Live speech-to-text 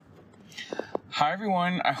Hi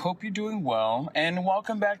everyone, I hope you're doing well, and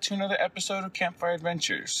welcome back to another episode of Campfire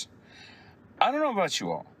Adventures. I don't know about you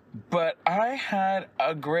all, but I had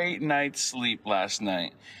a great night's sleep last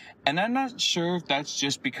night, and I'm not sure if that's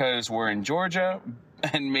just because we're in Georgia,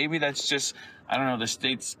 and maybe that's just, I don't know, the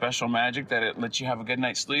state's special magic that it lets you have a good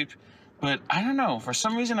night's sleep. But I don't know, for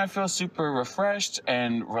some reason I feel super refreshed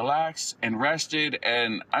and relaxed and rested,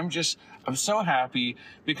 and I'm so happy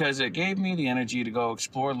because it gave me the energy to go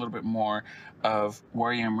explore a little bit more of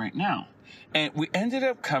where I am right now. And we ended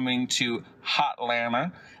up coming to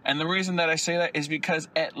Hotlanta, and the reason that I say that is because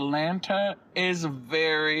Atlanta is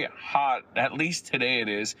very hot, at least today it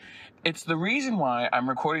is. It's the reason why I'm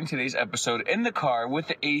recording today's episode in the car with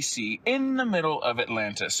the AC in the middle of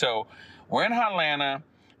Atlanta. So we're in Hotlanta.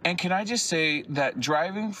 And can I just say that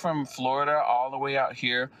driving from Florida all the way out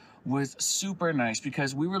here was super nice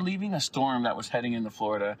because we were leaving a storm that was heading into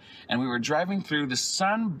Florida, and we were driving through, the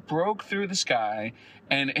sun broke through the sky,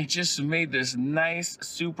 and it just made this nice,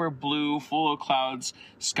 super blue, full of clouds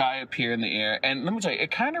sky appear in the air. And let me tell you,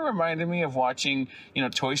 it kind of reminded me of watching,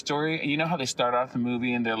 Toy Story. And you know how they start off the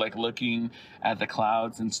movie and they're like looking at the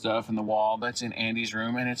clouds and stuff and the wall that's in Andy's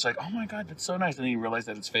room, and it's like, oh my God, that's so nice. And then you realize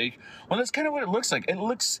that it's fake. Well, that's kind of what it looks like. It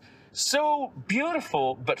looks so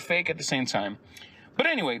beautiful, but fake at the same time. But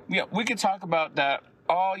anyway, we could talk about that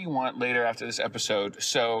all you want later after this episode.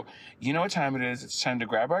 So you know what time it is. It's time to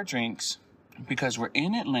grab our drinks because we're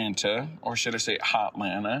in Atlanta, or should I say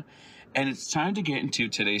Hotlanta, and it's time to get into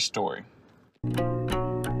today's story.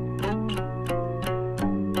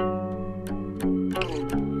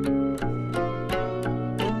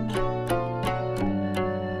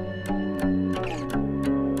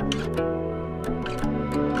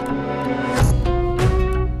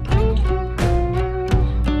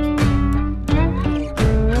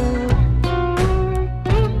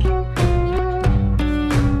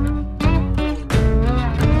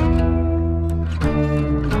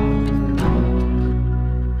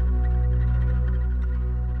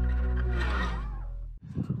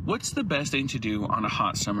 What's the best thing to do on a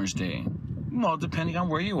hot summer's day? Well, depending on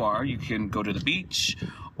where you are, you can go to the beach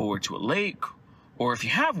or to a lake, or if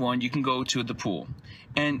you have one, you can go to the pool.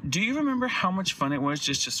 And do you remember how much fun it was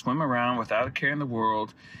just to swim around without a care in the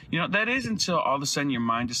world? That is until all of a sudden your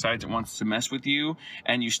mind decides it wants to mess with you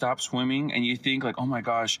and you stop swimming and you think like, oh my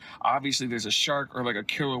gosh, obviously there's a shark or like a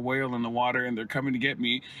killer whale in the water and they're coming to get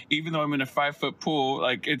me. Even though I'm in a 5-foot pool,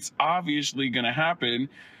 like it's obviously going to happen.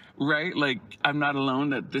 Right? Like, I'm not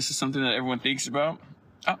alone that this is something that everyone thinks about.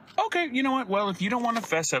 Okay, you know what? Well, if you don't want to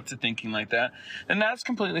fess up to thinking like that, then that's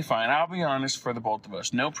completely fine. I'll be honest for the both of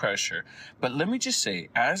us. No pressure. But let me just say,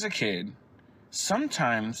 as a kid,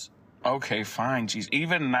 sometimes, okay, fine, geez,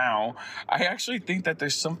 even now, I actually think that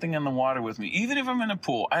there's something in the water with me. Even if I'm in a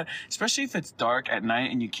pool, especially if it's dark at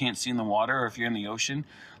night and you can't see in the water, or if you're in the ocean,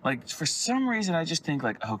 like, for some reason, I just think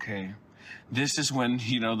like, okay, this is when,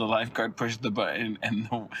 the lifeguard pushed the button and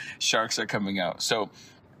the sharks are coming out. So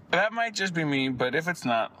that might just be me, but if it's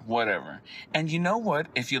not, whatever. And you know what?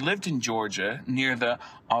 If you lived in Georgia near the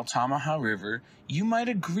Altamaha River, you might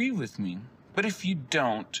agree with me. But if you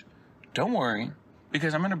don't worry,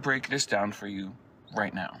 because I'm going to break this down for you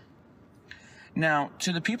right now. Now,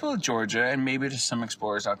 to the people of Georgia, and maybe to some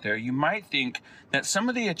explorers out there, you might think that some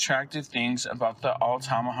of the attractive things about the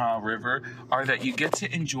Altamaha River are that you get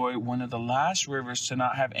to enjoy one of the last rivers to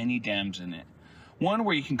not have any dams in it. One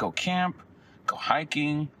where you can go camp, go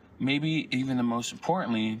hiking, maybe even the most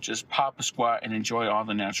importantly, just pop a squat and enjoy all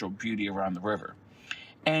the natural beauty around the river.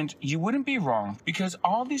 And you wouldn't be wrong, because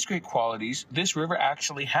all these great qualities this river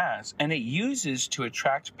actually has, and it uses to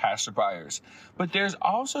attract passerbyers. But there's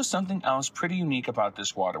also something else pretty unique about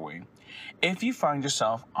this waterway. If you find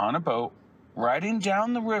yourself on a boat, riding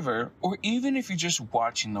down the river, or even if you're just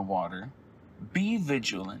watching the water, be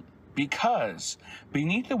vigilant, because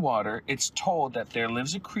beneath the water, it's told that there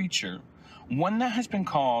lives a creature, one that has been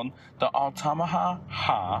called the Altamaha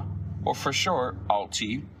Ha, or for short,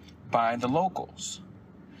 Alti, by the locals.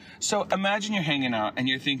 So imagine you're hanging out and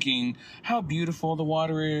you're thinking how beautiful the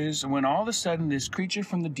water is, when all of a sudden this creature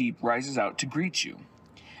from the deep rises out to greet you.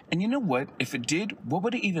 And you know what? If it did, what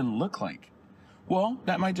would it even look like? Well,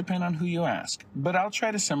 that might depend on who you ask, but I'll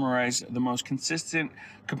try to summarize the most consistent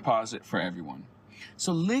composite for everyone.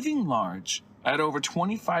 So living large, at over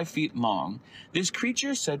 25 feet long, this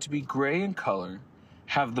creature is said to be gray in color,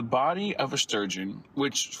 have the body of a sturgeon,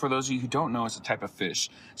 which for those of you who don't know is a type of fish.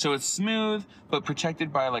 So it's smooth, but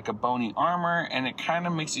protected by like a bony armor, and it kind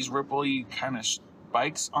of makes these ripply kind of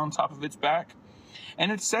spikes on top of its back.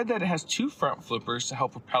 And it's said that it has 2 front flippers to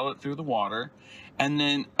help propel it through the water, and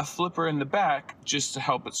then a flipper in the back just to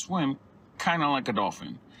help it swim, kind of like a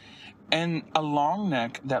dolphin. and a long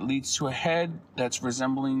neck that leads to a head that's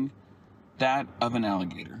resembling that of an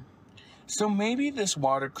alligator. So maybe this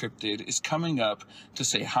water cryptid is coming up to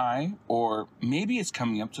say hi, or maybe it's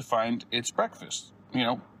coming up to find its breakfast,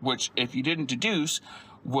 which, if you didn't deduce,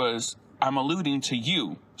 was I'm alluding to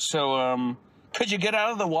you. So, could you get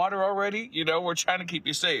out of the water already? We're trying to keep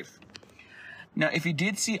you safe. Now, if you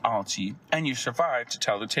did see Alti and you survived to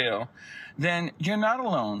tell the tale, then you're not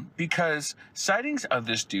alone, because sightings of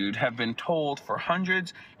this dude have been told for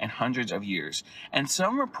hundreds and hundreds of years, and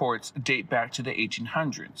some reports date back to the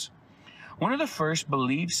 1800s. One of the first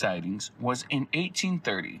believed sightings was in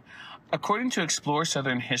 1830. According to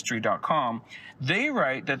ExploreSouthernHistory.com, they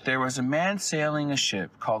write that there was a man sailing a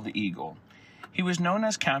ship called the Eagle. He was known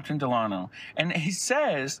as Captain Delano, and he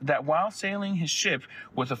says that while sailing his ship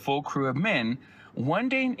with a full crew of men, one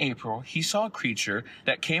day in April, he saw a creature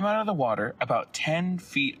that came out of the water about 10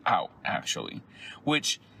 feet out, actually,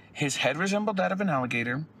 which his head resembled that of an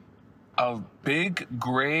alligator, a big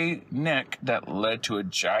gray neck that led to a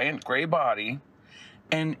giant gray body,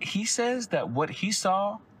 and he says that what he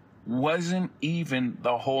saw wasn't even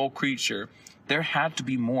the whole creature. There had to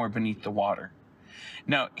be more beneath the water.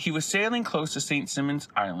 Now, he was sailing close to St. Simons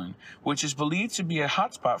Island, which is believed to be a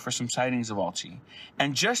hotspot for some sightings of Alti.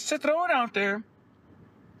 And just to throw it out there,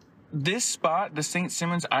 this spot, the St.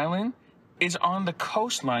 Simons Island, is on the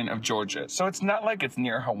coastline of Georgia. So it's not like it's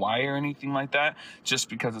near Hawaii or anything like that, just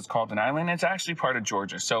because it's called an island. It's actually part of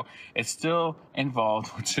Georgia. So it's still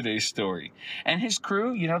involved with today's story. And his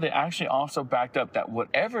crew, they actually also backed up that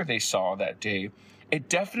whatever they saw that day, it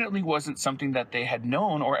definitely wasn't something that they had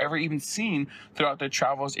known or ever even seen throughout their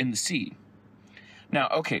travels in the sea. Now,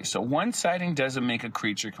 okay, so one sighting doesn't make a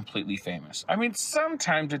creature completely famous. I mean,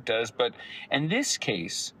 sometimes it does, but in this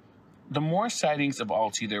case, the more sightings of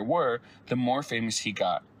Alti there were, the more famous he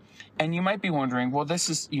got. And you might be wondering, well, this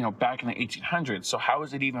is, back in the 1800s, so how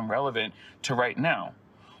is it even relevant to right now?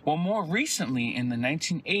 Well, more recently, in the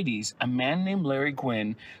 1980s, a man named Larry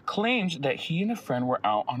Gwynn claimed that he and a friend were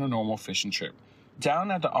out on a normal fishing trip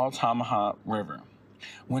down at the Altamaha River,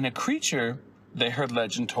 when a creature they heard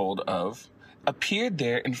legend told of appeared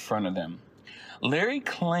there in front of them. Larry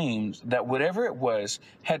claimed that whatever it was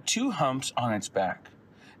had 2 humps on its back.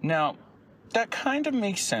 Now, that kind of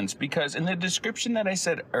makes sense, because in the description that I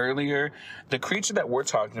said earlier, the creature that we're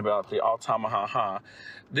talking about, the Altamaha,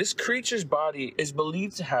 this creature's body is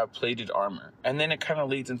believed to have plated armor, and then it kind of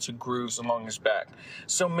leads into grooves along his back.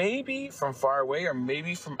 So maybe from far away, or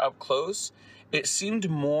maybe from up close, it seemed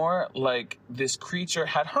more like this creature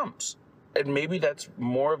had humps. And maybe that's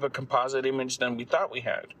more of a composite image than we thought we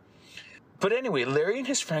had. But anyway, Larry and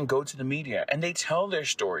his friend go to the media, and they tell their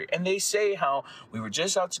story, and they say how we were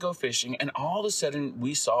just out to go fishing, and all of a sudden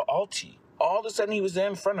we saw Alti. All of a sudden he was there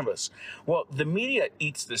in front of us. Well, the media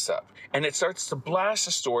eats this up, and it starts to blast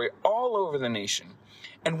the story all over the nation.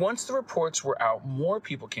 And once the reports were out, more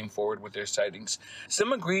people came forward with their sightings.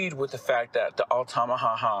 Some agreed with the fact that the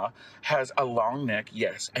Altamaha has a long neck,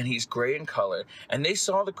 yes, and he's gray in color, and they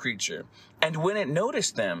saw the creature. And when it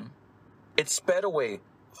noticed them, it sped away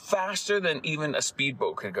faster than even a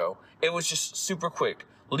speedboat could go. It was just super quick,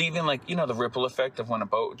 leaving the ripple effect of when a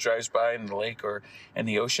boat drives by in the lake or in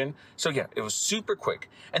the ocean. So yeah, it was super quick.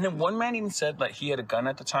 And then one man even said that he had a gun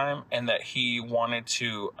at the time, and that he wanted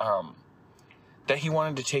to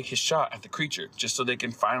take his shot at the creature just so they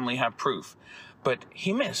can finally have proof. But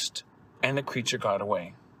he missed, and the creature got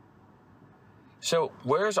away. So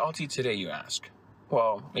where is Alti today, you ask?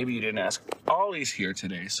 Well, maybe you didn't ask. Ollie's here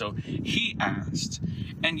today, so he asked.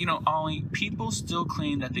 And Ollie, people still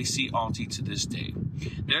claim that they see Alti to this day.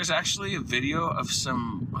 There's actually a video of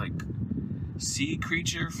some sea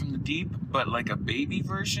creature from the deep, but a baby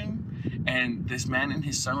version. And this man and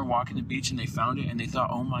his son were walking the beach, and they found it, and they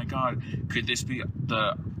thought, oh my God, could this be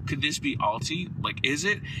Alti? Is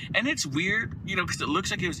it? And it's weird, because it looks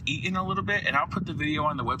like it was eaten a little bit, and I'll put the video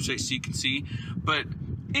on the website so you can see, but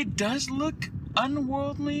it does look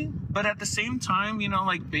unworldly, but at the same time,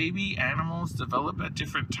 baby animals develop at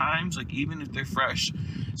different times, even if they're fresh.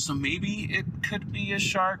 So maybe it could be a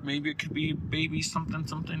shark, maybe it could be baby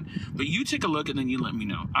something, but you take a look and then you let me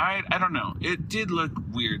know. I don't know. It did look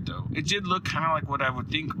weird though. It did look kind of like what I would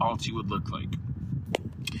think Alti would look like.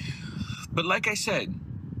 But like I said,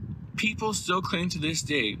 people still claim to this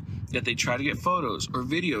day that they try to get photos or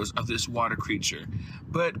videos of this water creature,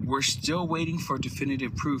 but we're still waiting for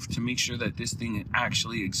definitive proof to make sure that this thing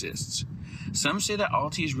actually exists. Some say that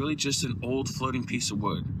Alti is really just an old floating piece of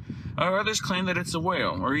wood, or others claim that it's a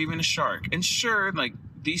whale or even a shark. And sure,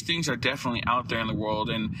 these things are definitely out there in the world,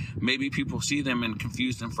 and maybe people see them and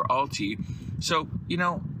confuse them for Alti. So,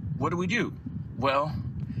 what do we do? Well,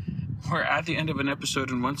 we're at the end of an episode,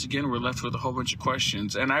 and once again, we're left with a whole bunch of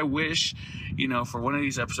questions. And I wish, for one of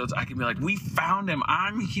these episodes, I could be like, we found him.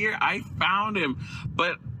 I'm here. I found him.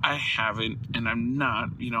 But I haven't, and I'm not,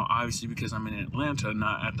 obviously because I'm in Atlanta,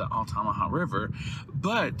 not at the Altamaha River.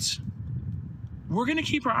 But we're going to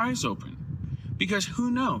keep our eyes open. Because who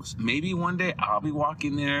knows? Maybe one day I'll be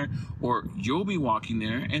walking there, or you'll be walking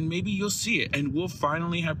there, and maybe you'll see it. And we'll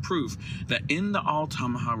finally have proof that in the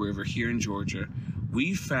Altamaha River here in Georgia,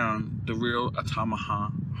 we found the real Altamaha,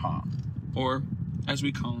 or as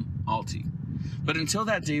we call him, Alti. But until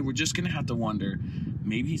that day, we're just going to have to wonder,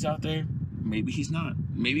 maybe he's out there, maybe he's not.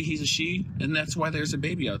 Maybe he's a she, and that's why there's a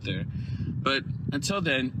baby out there. But until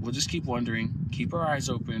then, we'll just keep wondering, keep our eyes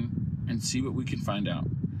open, and see what we can find out.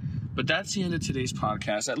 But that's the end of today's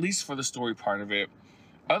podcast, at least for the story part of it.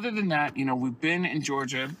 Other than that, we've been in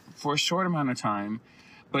Georgia for a short amount of time,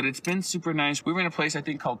 but it's been super nice. We were in a place, I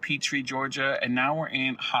think, called Peachtree, Georgia, and now we're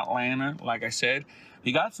in Hotlanta, like I said.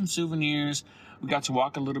 We got some souvenirs. We got to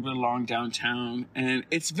walk a little bit along downtown, and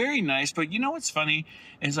it's very nice. But what's funny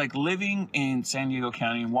is like living in San Diego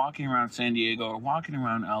County and walking around San Diego or walking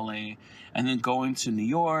around LA and then going to New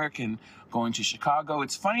York and going to Chicago.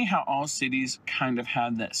 It's funny how all cities kind of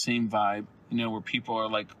have that same vibe, where people are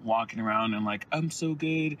like walking around and like, I'm so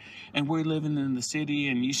good, and we're living in the city,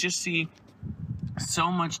 and you just see so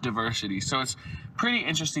much diversity. So it's pretty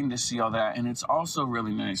interesting to see all that, and it's also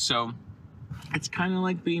really nice. So it's kind of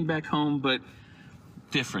like being back home, but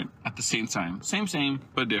different at the same time. Same,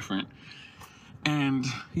 but different. And,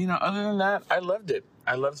 other than that, I loved it.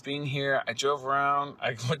 I loved being here. I drove around.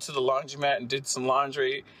 I went to the laundromat and did some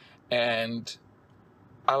laundry. And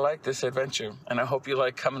I like this adventure. And I hope you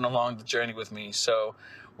like coming along the journey with me. So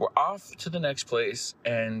we're off to the next place.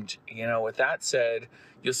 And, with that said,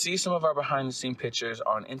 you'll see some of our behind-the-scenes pictures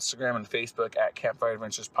on Instagram and Facebook at Campfire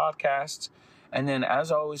Adventures Podcast. And then,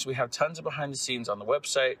 as always, we have tons of behind-the-scenes on the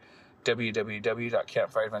website,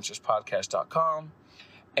 www.campfireadventurespodcast.com.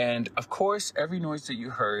 And, of course, every noise that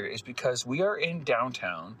you heard is because we are in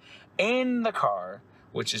downtown, in the car,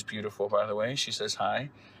 which is beautiful, by the way. She says hi.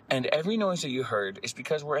 And every noise that you heard is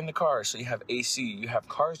because we're in the car. So you have AC, you have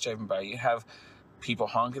cars driving by, you have people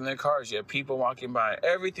honking their cars, you have people walking by.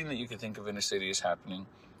 Everything that you can think of in a city is happening.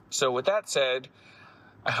 So with that said,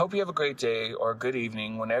 I hope you have a great day or a good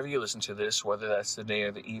evening whenever you listen to this, whether that's the day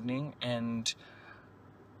or the evening. And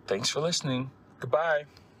thanks for listening. Goodbye.